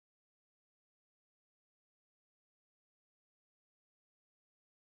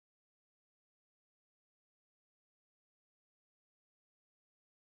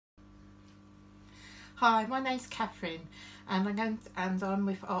Hi, my name's Katherine and I'm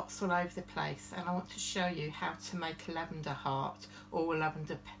with Arts All Over the Place, and I want to show you how to make a lavender heart or a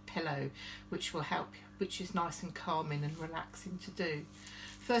lavender pillow which will help, which is nice and calming and relaxing to do.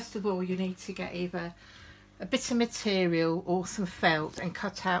 First of all, you need to get either a bit of material or some felt and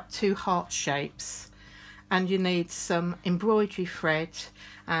cut out 2 heart shapes, and you need some embroidery thread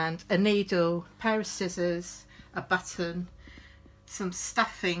and a needle, pair of scissors, a button, some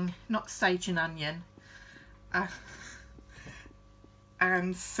stuffing, not sage and onion,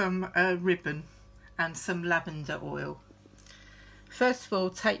 and some ribbon and some lavender oil. First of all,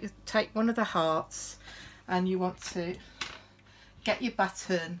 take one of the hearts, and you want to get your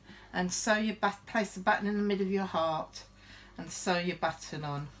button and sew your place the button in the middle of your heart and sew your button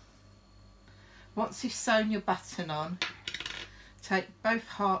on. Once you've sewn your button on, take both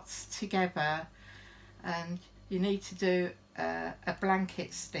hearts together, and you need to do a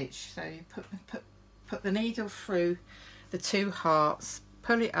blanket stitch. So you put the needle through the 2 hearts,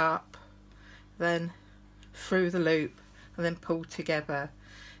 pull it up, then through the loop, and then pull together.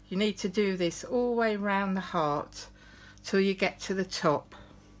 You need to do this all the way around the heart till you get to the top.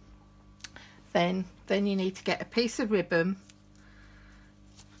 Then you need to get a piece of ribbon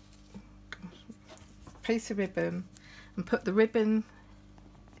and put the ribbon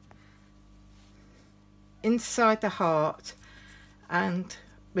inside the heart, and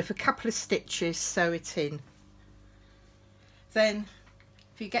with a couple of stitches sew it in. Then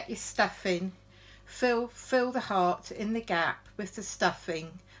if you get your stuffing, fill the heart in the gap with the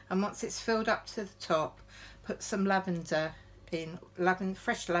stuffing, and once it's filled up to the top, put some lavender in,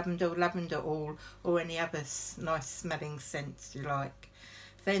 fresh lavender or lavender oil or any other nice smelling scents you like.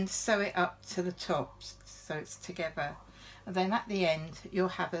 Then sew it up to the top so it's together, and then at the end you'll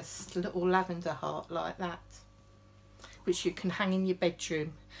have a little lavender heart like that, which you can hang in your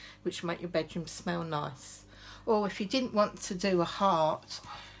bedroom, which make your bedroom smell nice. Or if you didn't want to do a heart,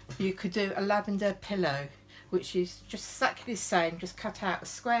 you could do a lavender pillow, which is just exactly the same. Just cut out a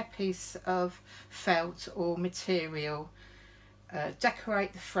square piece of felt or material,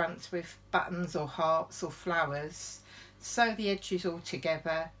 decorate the front with buttons or hearts or flowers, sew the edges all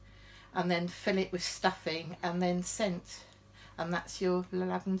together, and then fill it with stuffing and then scent, and that's your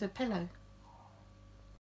lavender pillow.